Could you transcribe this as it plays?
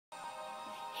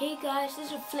Hey guys,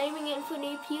 this is Flaming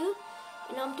Infinite here,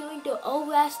 and I'm doing the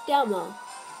ORAS demo.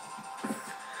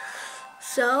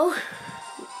 So,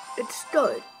 let's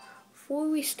start. Before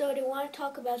we start, I want to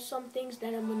talk about some things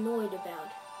that I'm annoyed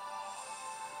about.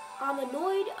 I'm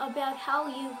annoyed about how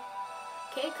you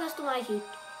can't customize your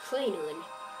trainer.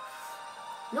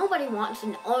 Nobody wants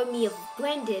an army of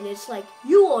Brendan. It's like,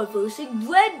 you are versus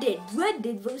Brendan.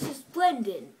 Brendan versus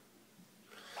Brendan.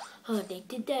 They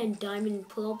did that in Diamond,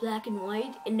 Pearl, Black, and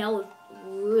White, and that was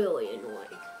really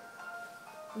annoying.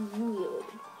 Really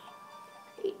annoying.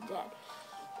 Hate that.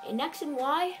 In X and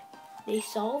Y, they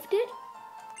solved it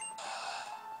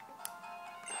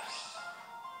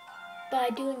by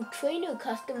doing trainer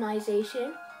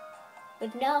customization,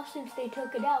 but now since they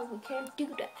took it out, we can't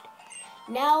do that.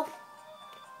 Now,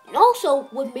 and also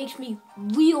what makes me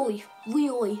really,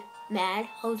 really mad,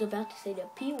 I was about to say the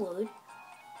P word,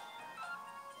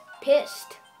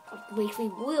 pissed, what makes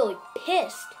me really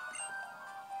pissed,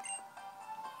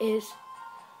 is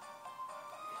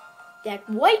that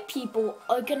white people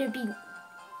are gonna be,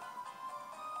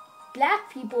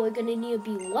 black people are gonna need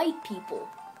to be white people.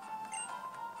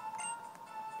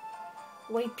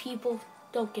 White people,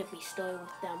 don't get me started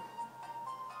with them.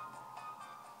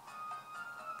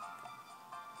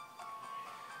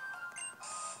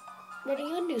 But I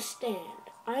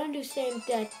understand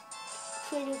that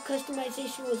trainer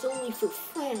customization was only for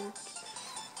French.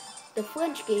 The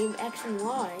French game, X and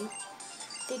Y,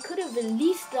 they could have at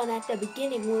least done at the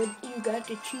beginning where you got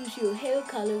to choose your hair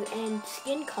color and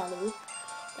skin color.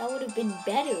 That would have been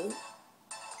better.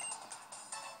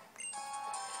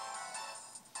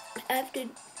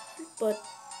 But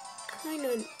kind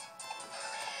of,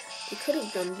 they could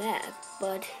have done that.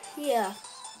 But yeah,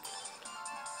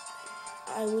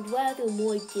 I would rather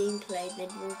more gameplay than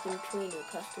moving trainer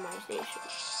customization.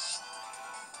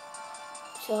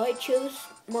 So I chose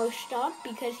Marshtomp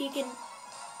because he can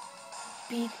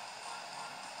beat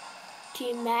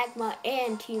Team Magma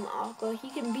and Team Aqua. He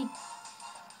can beat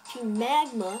Team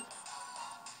Magma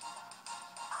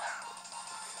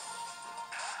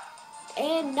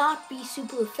and not be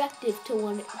super effective to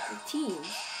one of the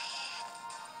teams.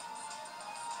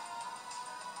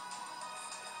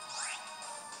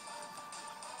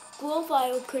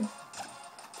 Grovile could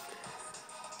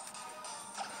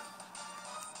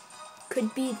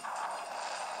beat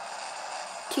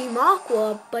Team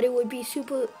Aqua, but it would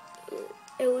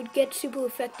get super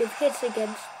effective hits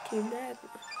against Team Magma.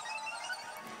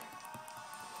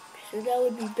 So that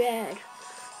would be bad.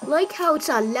 Like how it's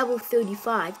on level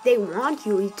 35, they want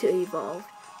you to evolve.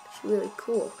 It's really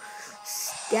cool.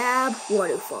 Stab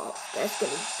Waterfall. That's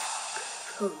gonna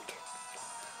hurt.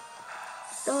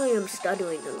 Sorry, I'm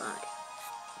stuttering a lot.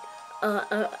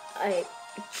 I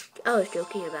was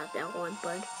joking about that one,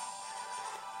 but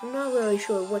I'm not really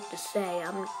sure what to say.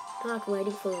 I'm not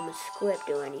waiting for a script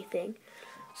or anything.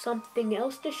 Something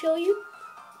else to show you?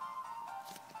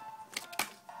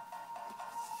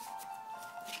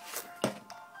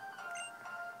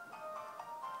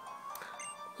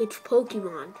 It's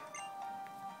Pokemon.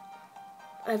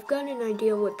 I've got an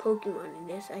idea what Pokemon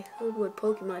it is. I heard what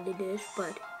Pokemon it is,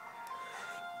 but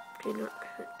I did not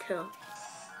tell.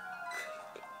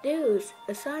 There's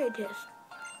a scientist.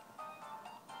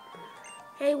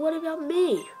 Hey, what about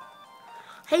me?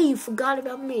 Hey, you forgot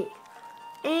about me.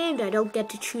 And I don't get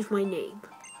to choose my name.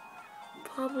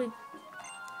 Probably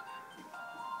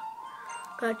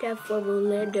got that from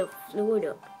Orlando,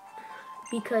 Florida.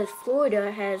 Because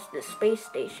Florida has the space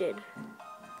station.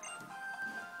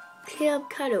 Yeah, I'm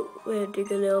kind of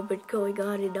ranting a little bit, going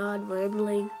on and on,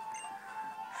 rambling.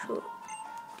 So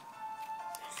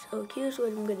here's what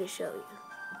I'm going to show you.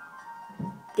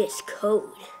 This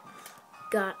code.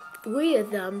 Got 3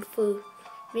 of them for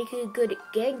making a good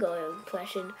Gengar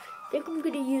impression. I think I'm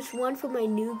going to use one for my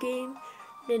new game,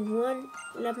 then one,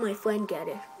 let my friend get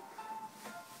it.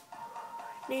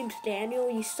 His name's Daniel.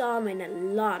 You saw him in a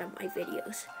lot of my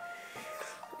videos.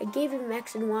 I gave him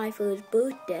X and Y for his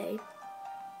birthday.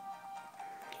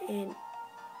 And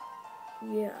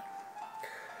yeah,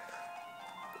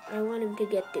 I want him to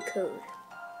get the code.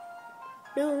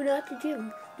 No, not the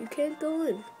gym. You can't go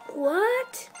in.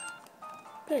 What?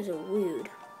 You guys are weird.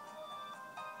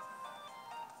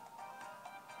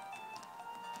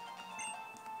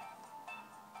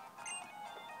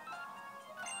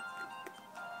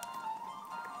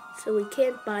 So we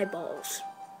can't buy balls.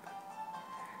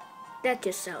 That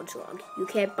just sounds wrong. You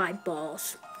can't buy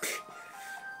balls.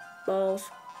 Balls.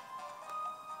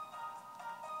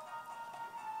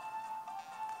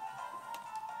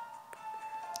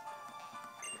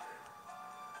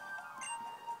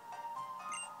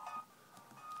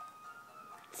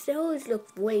 Sailors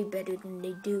look way better than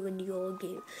they do in the old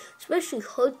game. Especially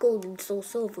Heart Gold and Soul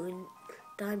Silver and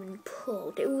Diamond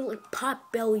Pearl. They were like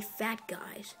pot-belly fat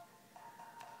guys.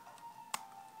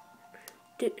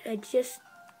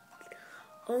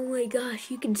 Oh my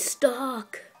gosh, you can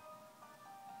stalk.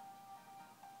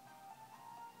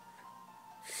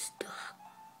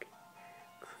 Stalk.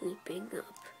 Creeping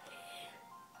up.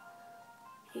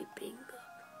 Creeping up.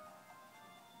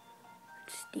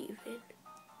 Steven.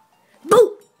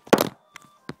 Boom!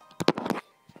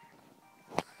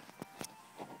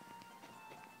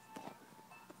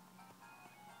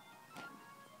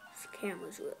 This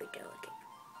camera's really delicate.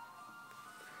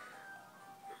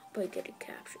 But I get a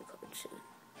capture card soon.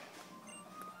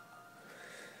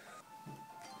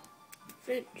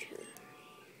 Adventure.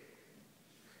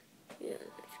 Yeah,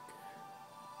 that's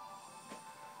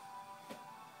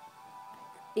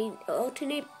good. They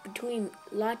alternate between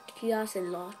Latios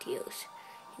and Latios.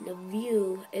 In the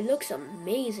view, it looks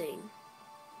amazing.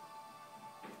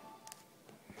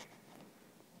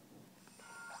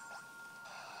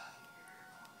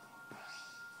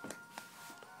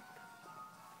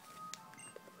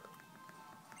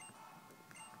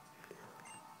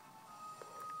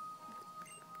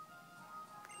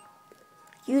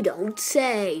 You don't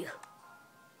say.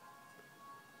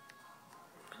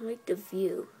 I like the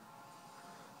view.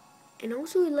 And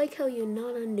also I like how you're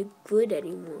not on the grid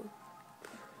anymore.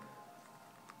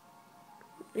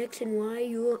 X and Y,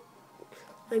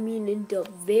 in the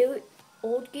very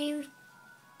old games,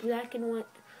 black and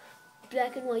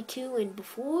white 2 and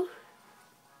before,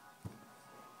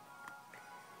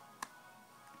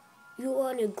 you're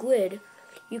on a grid.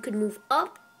 You can move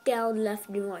up, down, left,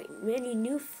 and right. Many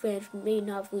new fans may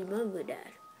not remember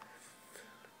that.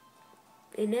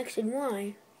 In X and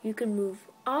Y, you can move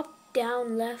up,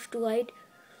 down, left, right,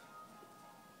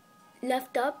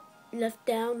 left up, left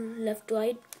down, left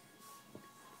right,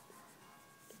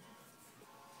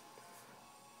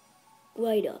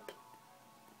 right up.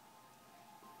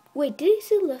 Wait, did he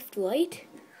say left right?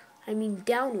 I mean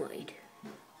down right.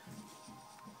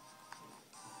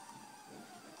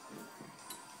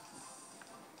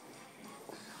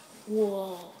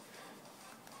 Whoa.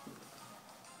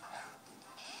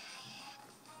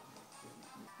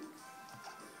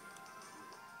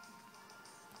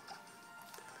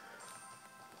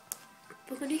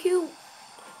 We're gonna hear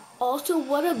also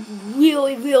what I'm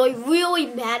really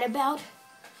mad about.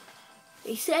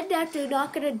 They said that they're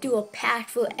not gonna do a patch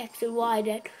for X and Y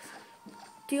that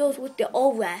deals with the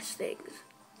ORAS things.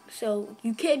 So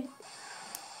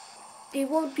they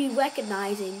won't be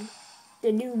recognizing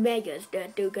the new megas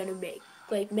that they're gonna make.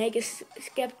 Like Mega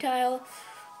Skeptile,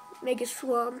 Mega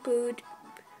Swampert,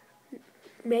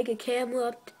 Mega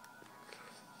Camelot,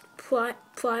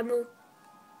 Primal,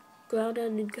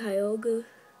 Groudon, and Kyogre.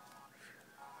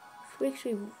 This makes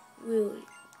me really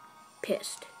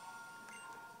pissed.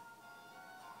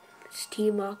 It's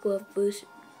Team Aqua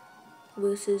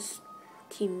versus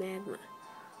Team Magma.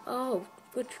 Oh,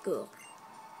 which girl?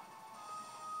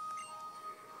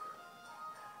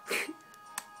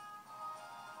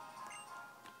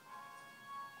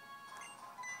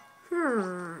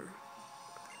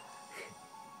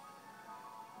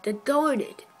 Darn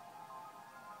it.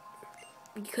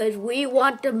 Because we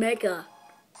want the mega.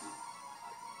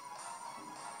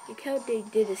 Look how they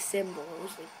did a symbol. It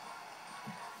was like,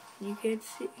 you can't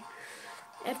see.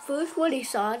 At first when I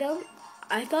saw them,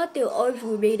 I thought their arms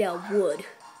were made out of wood.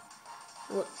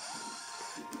 What?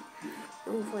 I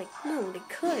was like, no, they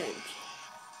couldn't.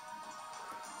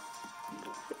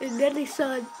 And then I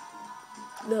saw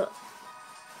the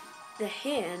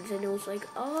hands, and it was like,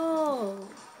 oh,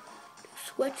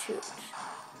 sweatshirts.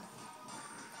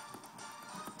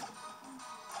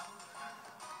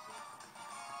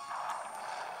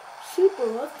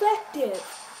 Super effective.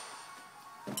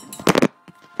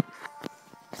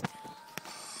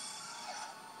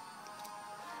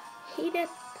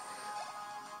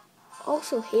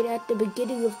 Also hate at the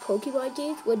beginning of Pokemon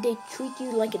games when they treat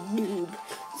you like a noob.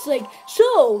 It's like,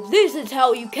 so this is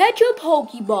how you catch a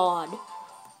Pokemon.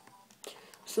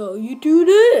 So you do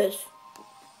this.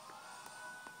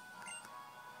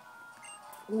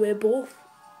 Wibble.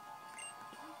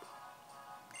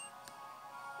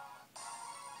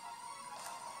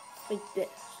 Like this.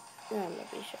 Now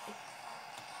let me show you.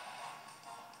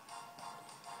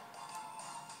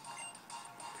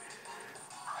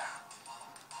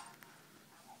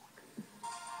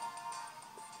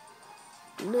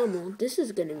 No, this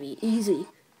is gonna be easy.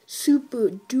 Super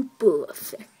duper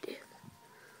effective.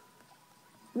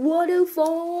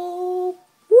 Waterfall!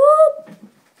 Whoop!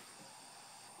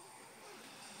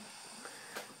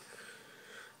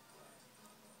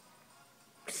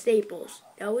 staples.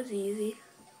 That was easy.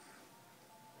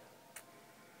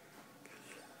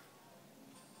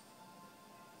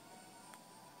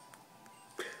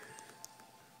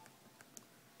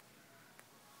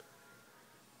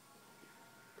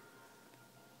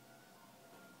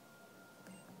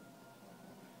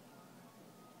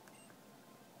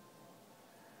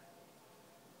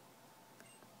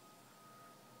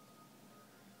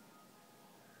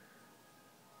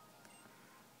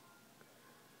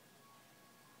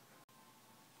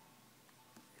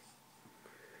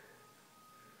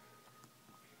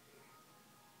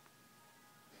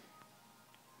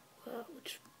 Well,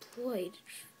 let's play.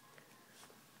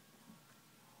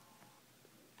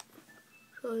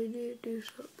 So I need to do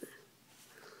something.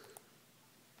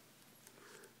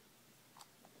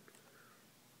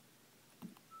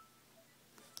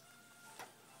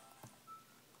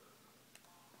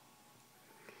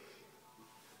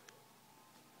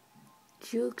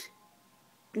 Jukes,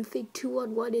 do you think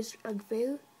 2-on-1 is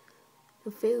unfair?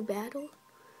 A fair battle?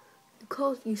 You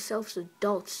call yourselves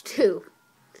adults too.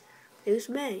 There's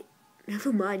me.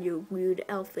 Never mind your weird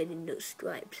outfit and those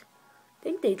stripes. I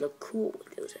think they look cool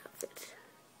with those outfits.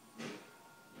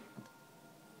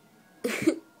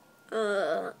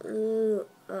 Are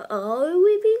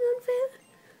we being unfair?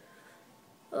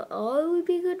 Are we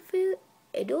being unfair?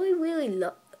 And do I really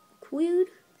look weird?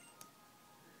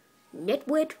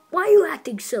 Nitwit, why are you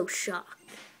acting so shocked?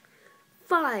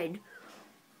 Fine.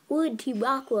 We're in Team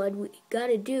Aqua and we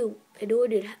gotta do in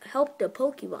order to help the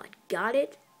Pokemon. Got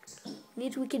it?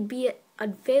 Means we can be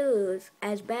unfair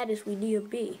as bad as we need to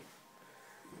be.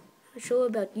 I'm sure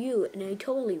about you, and I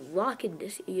totally rock in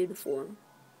this uniform.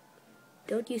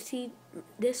 Don't you see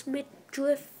this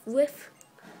midriff riff?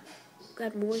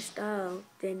 Got more style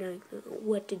than I know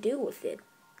what to do with it.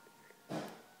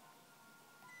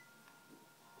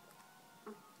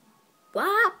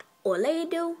 What?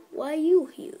 Orlando, why are you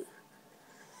here?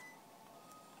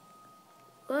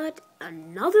 What?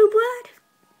 Another brat?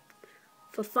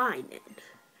 For fine then.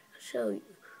 I'll show you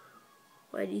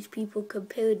why these people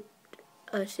compared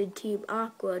us in Team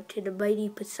Aqua to the mighty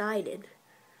Poseidon.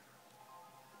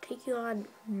 Take you on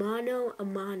mano a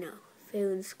mano,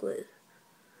 fair and square.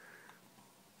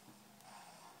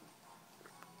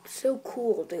 So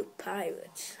cool, they're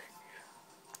pirates.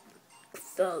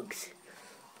 Thugs.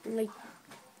 Like,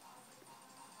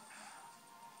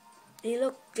 they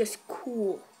look just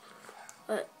cool.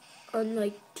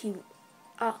 Unlike Team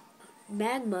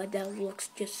Magma, that looks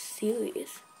just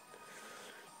serious.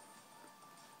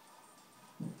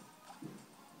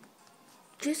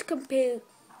 Just compare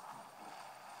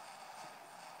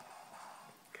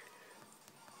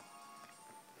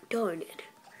darn it.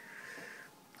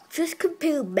 Just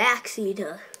compare Maxie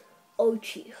to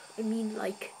Ochi. I mean,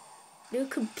 like, they're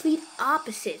complete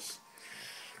opposites.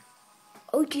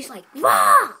 Ochi's like,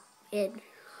 rah!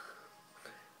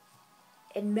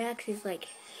 And Max is like,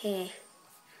 heh.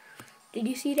 Did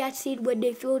you see that scene when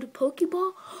they throw the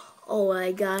Pokeball? Oh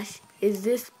my gosh, is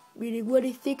this meaning what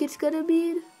I think it's gonna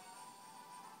mean?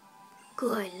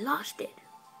 Good, I lost it.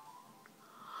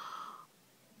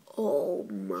 Oh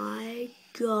my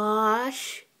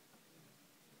gosh.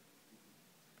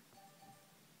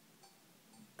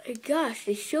 My gosh,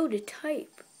 they showed a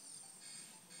type.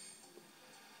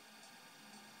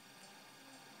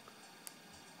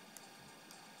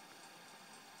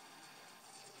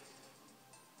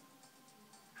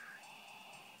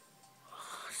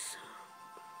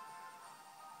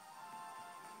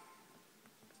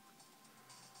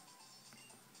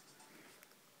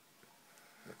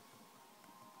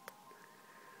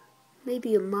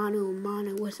 Maybe a mano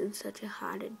wasn't such a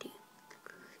hard idea.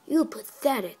 You're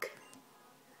pathetic.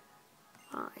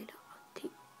 Alright, I'll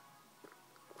take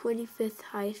 25th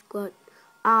highest gun.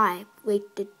 I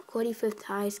rate the 25th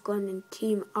highest gun in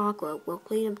Team Aqua. We'll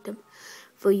clean up them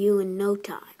for you in no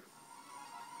time.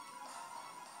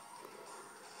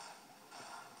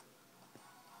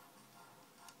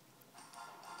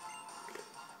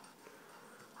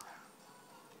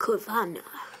 Kavana.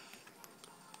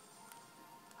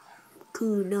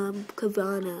 Kunam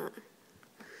Kavana.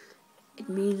 It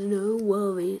means no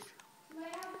worries.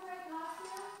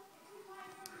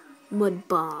 Mud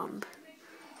bomb.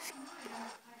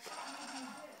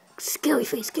 Scary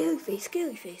face, scary face,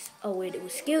 scary face. Oh wait, it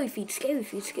was scary feet, scary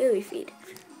feet, scary feet.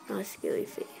 Not scary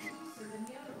face.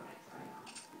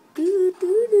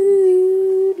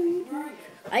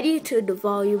 I need to turn the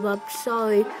volume up.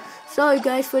 Sorry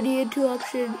guys for the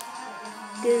interruption.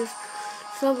 There's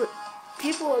some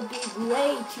people are being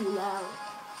way too loud.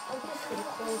 I'm just gonna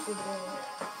close the door.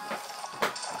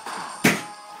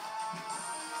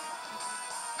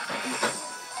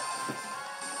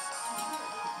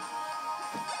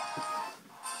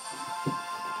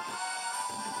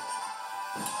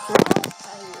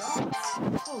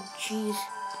 jeez.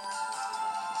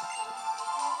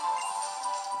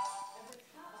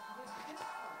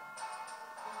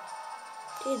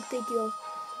 Didn't think you'll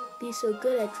be so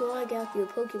good at drawing out your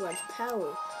Pokemon's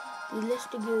power. Be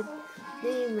listing your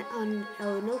name on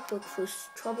our notebook for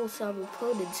troublesome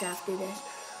opponents after this.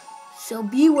 So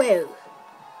beware.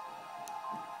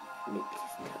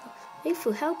 Thanks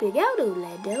for helping out,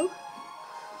 Orlando.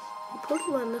 Your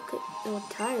Pokemon look a little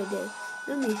tired there.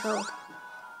 Let me help.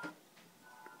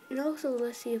 And also,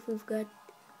 let's see if we've got...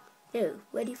 There,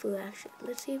 ready for action.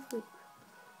 Let's see if we've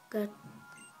got...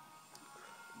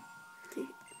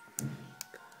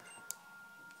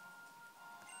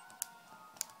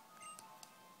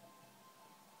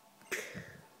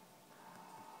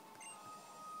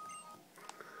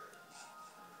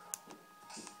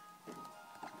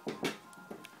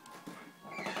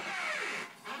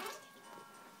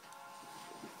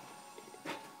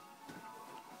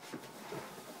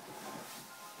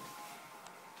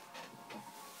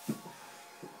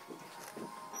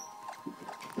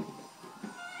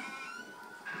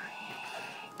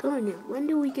 Darn it, when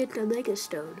do we get the Mega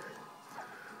Stone?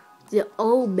 The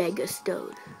old Mega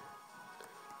Stone.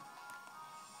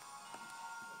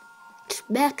 It's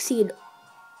Maxie and...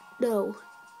 No.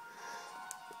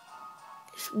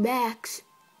 It's Max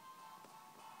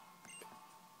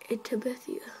and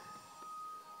Tabithia.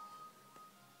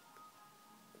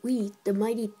 We, the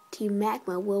mighty Team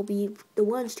Magma, will be the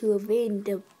ones to evade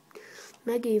the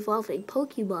Mega Evolving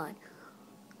Pokemon.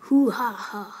 Hoo ha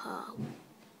ha ha.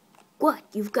 What,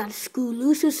 you've got to screw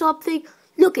loose or something?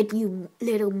 Look at you,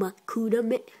 little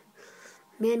Makuda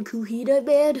Mankuhita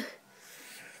man.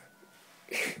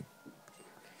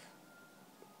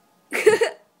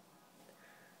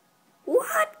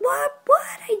 What?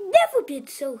 I never been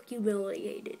so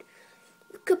humiliated.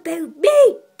 Look about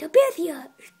me, Tabithia,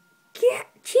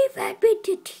 Chief Admin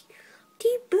to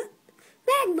Team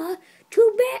Magma,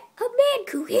 to a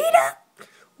Mankuhita.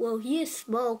 Well, he is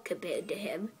small compared to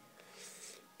him.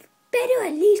 Better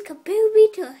at least compare me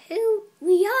to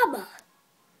Riyama.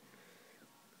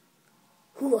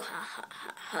 Hoo ha ha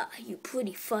ha ha, you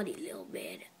pretty funny little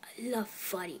man. I love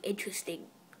funny, interesting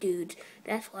dudes.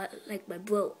 That's why I like my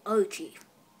bro Archie.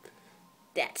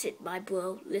 That's it, my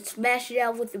bro. Let's smash it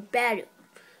out with the batter.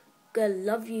 Gonna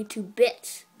love you to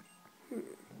bits.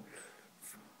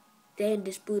 Then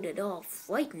this boot at all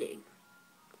frightening.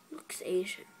 Looks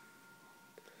Asian.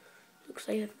 Looks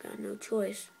like I've got no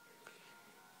choice.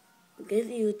 I'll give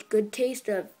you a good taste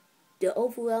of the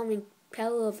overwhelming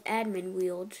power of admin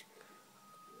wields.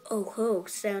 Oh ho,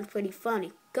 sounds pretty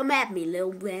funny. Come at me,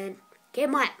 little man.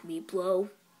 Come at me, bro.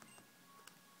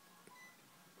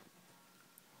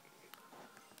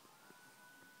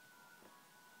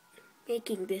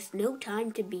 Making this no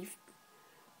time to be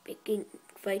picking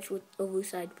fights with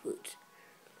oversized boots.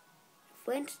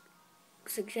 Friends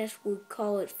suggest we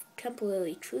call it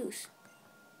temporary truce.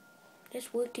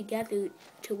 Let's work together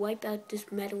to wipe out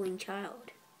this meddling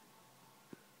child.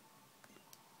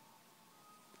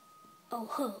 Oh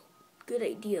ho, good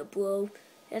idea, bro.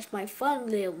 That's my fun,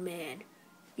 little man.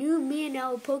 You, me, and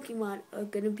our Pokemon are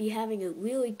gonna be having a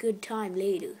really good time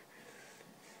later.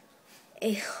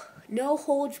 A no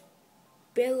holds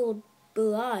barreled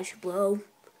barrage, bro.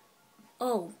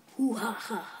 Oh, hoo ha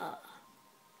ha ha.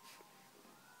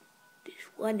 This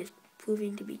one is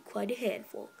proving to be quite a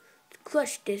handful.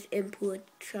 Crush this impudent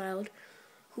child.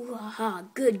 Hoo ha ha,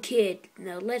 good kid.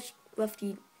 Now let's rough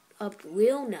you up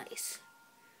real nice.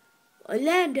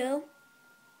 Orlando!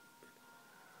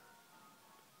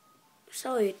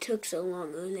 Sorry it took so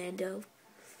long, Orlando.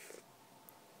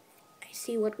 I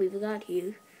see what we've got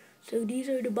here. So these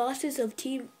are the bosses of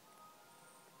Team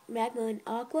Magma and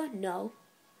Aqua? No.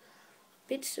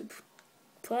 Bit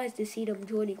surprised to see them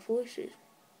joining forces.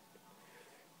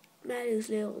 Matters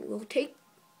little. We'll take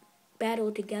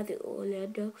battle together,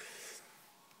 Orlando.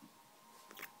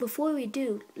 Before we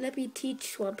do, let me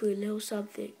teach Swampert a little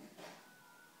something.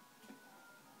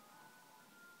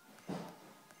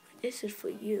 This is for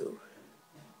you.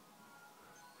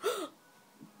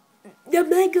 The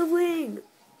Mega Ring!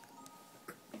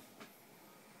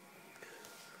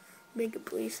 Mega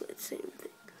Bracelet, same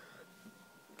thing.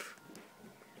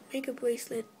 Mega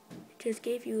Bracelet just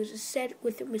gave you as a set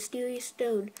with a mysterious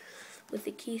stone with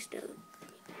the keystone.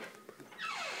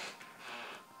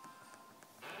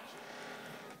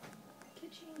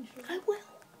 I will.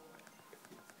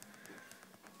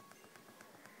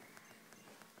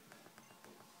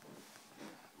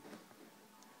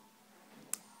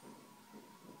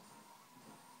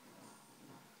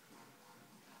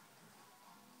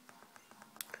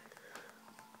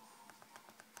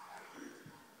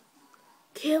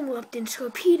 Camelot and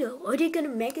Torpedo. Are they gonna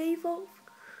Mega Evolve?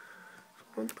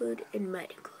 Swampert and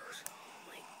Metagross. Oh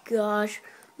my gosh.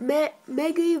 Mega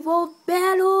Evolve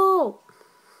battle!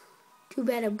 Too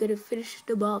bad I'm gonna finish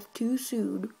them off too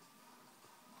soon.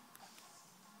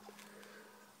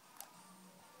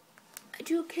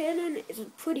 Hydro Cannon is a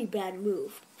pretty bad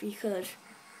move because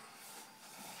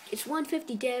it's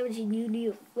 150 damage and you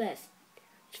need less.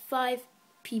 It's 5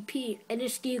 PP and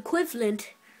it's the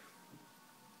equivalent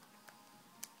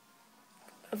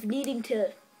of needing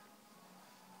to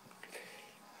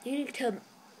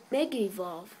Mega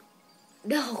Evolve.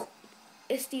 No,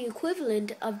 it's the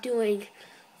equivalent of doing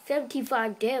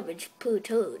 75 damage per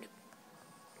turn,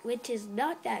 which is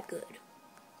not that good.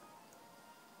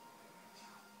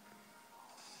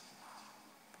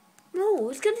 No,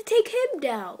 it's gonna take him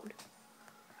down.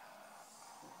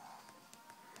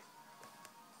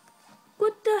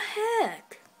 What the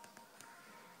heck?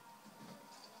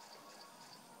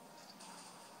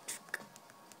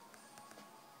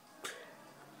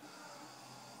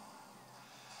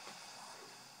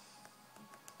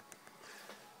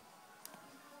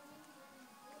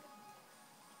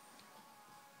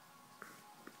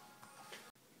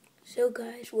 So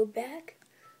guys, we're back.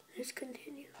 Let's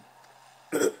continue.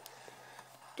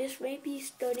 This may be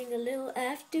starting a little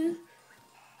after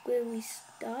where we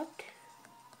stopped.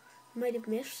 Might have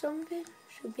missed something.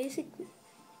 So basically,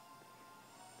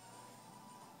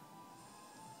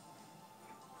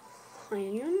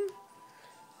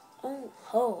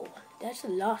 oh, that's a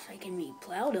loss I can be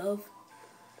proud of.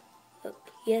 Look,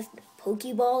 he has the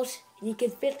Pokeballs, and he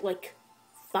can fit like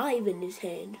 5 in his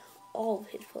hand. All of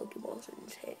his Pokeballs in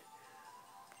his hand.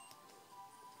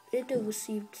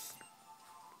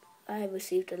 I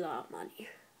received a lot of money.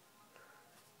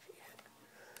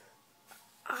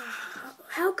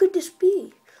 How could this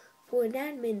be? For an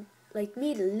admin like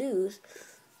me to lose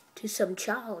to some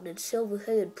child and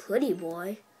silver-haired pretty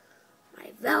boy,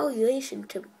 my valuation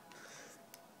to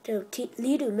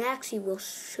Leader Maxie will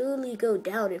surely go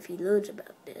down if he learns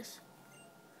about this.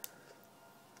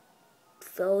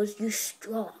 Fellas, you're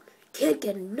strong. Can't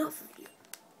get enough of you.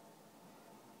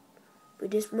 For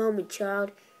this moment,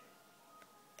 child,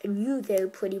 and you there,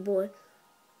 pretty boy,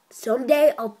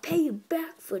 someday I'll pay you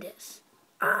back for this.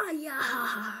 Ah,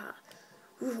 yeah.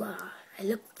 Ooh, I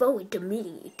look forward to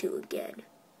meeting you two again.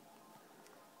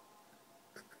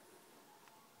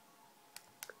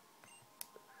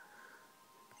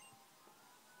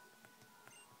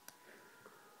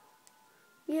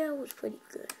 Yeah, it was pretty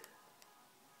good.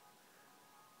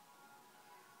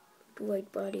 The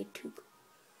white body too.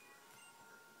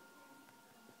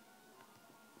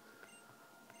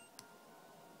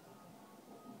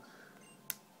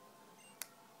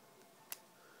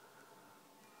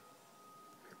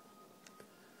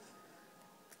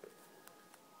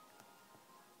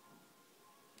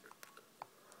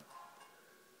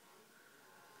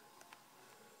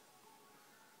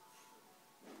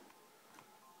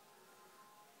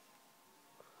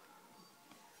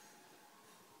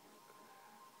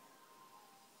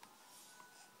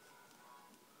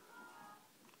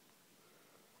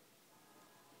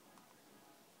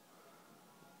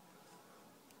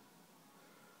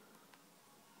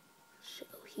 So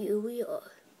here we are.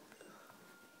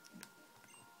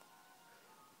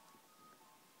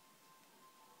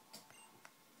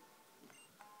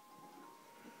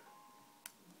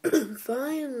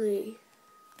 Finally.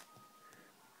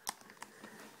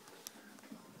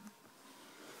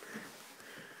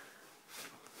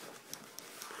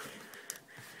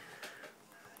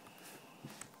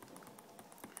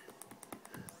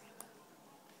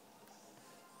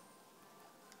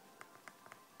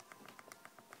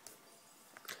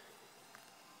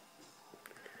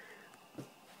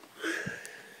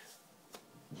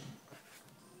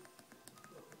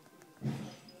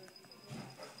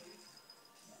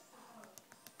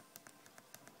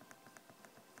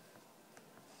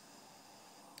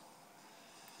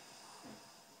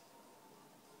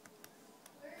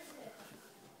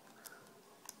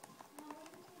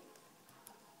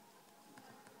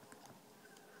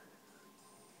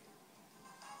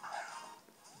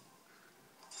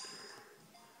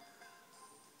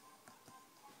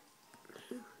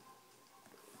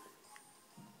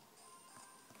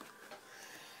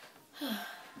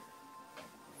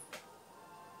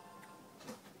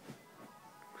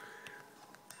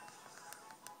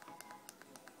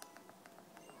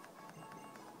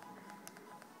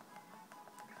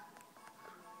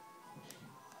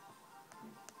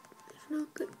 No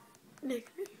good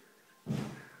nickname.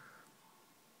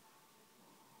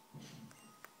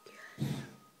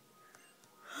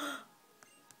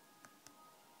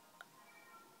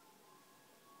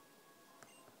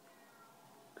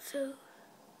 So,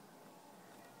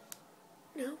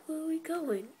 now where are we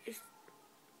going?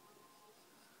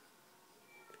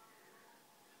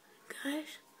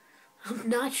 Guys, I'm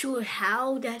not sure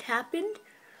how that happened.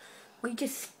 We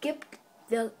just skipped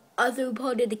the other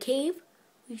part of the cave.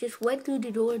 We just went through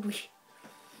the door and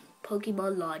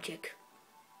Pokemon logic.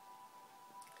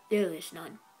 There is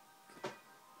none.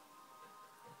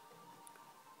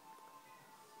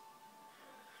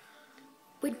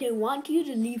 When they want you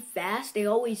to leave fast, they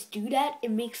always do that. It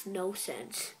makes no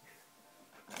sense.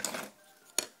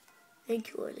 Thank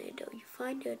you, Orlando. You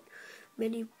find that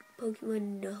many Pokemon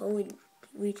in the Hoenn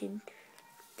region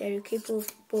that are capable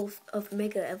of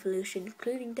Mega Evolution,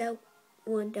 including that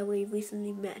one that we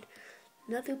recently met.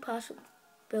 Another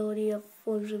possibility of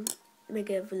forms of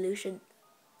Mega Evolution,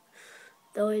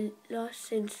 though lost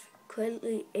since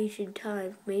incredibly ancient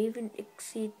times, may even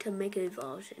exceed to Mega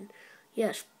Evolution.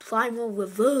 Yes, Primal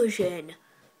Reversion.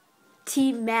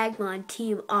 Team Magma and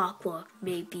Team Aqua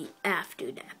may be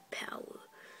after that power.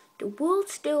 The world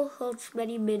still holds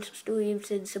many mysteries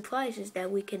and surprises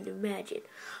that we can imagine.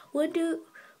 Wonder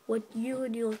what you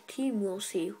and your team will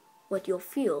see, what you'll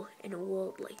feel in a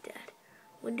world like that.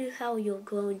 Wonder how you'll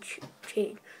grow and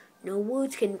change. No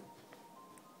words can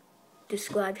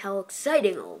describe how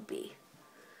exciting it will be.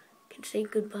 I can say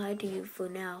goodbye to you for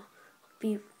now. I'll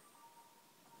be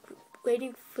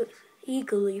waiting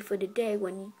eagerly for the day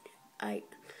when I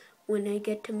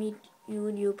get to meet you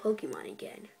and your Pokemon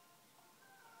again.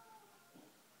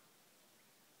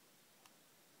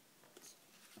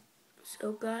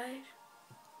 So guys,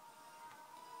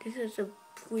 this is a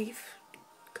brief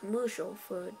commercial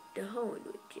for the Hoenn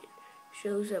region.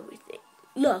 Shows everything.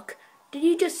 Look, did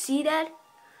you just see that?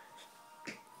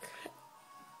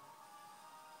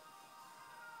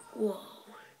 Whoa.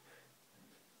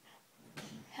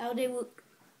 How they were...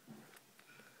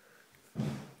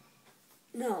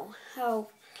 No, how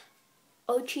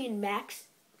Archie and Max...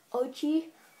 Archie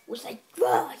was like,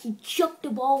 "Rah!" He chucked the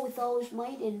ball with all his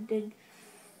might, and then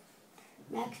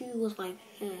Maxie was like,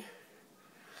 eh.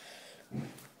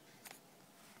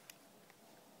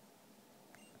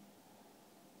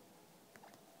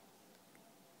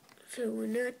 So we're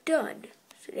not done.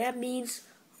 So that means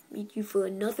I'll meet you for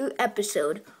another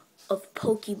episode of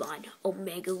Pokemon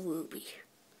Omega Ruby.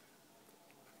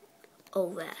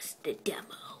 ORAS, the demo.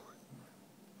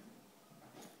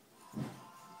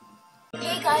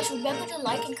 Hey guys, remember to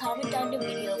like and comment on the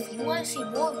video. If you want to see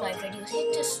more of my videos,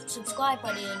 hit the subscribe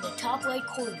button in the top right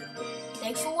corner.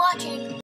 Thanks for watching.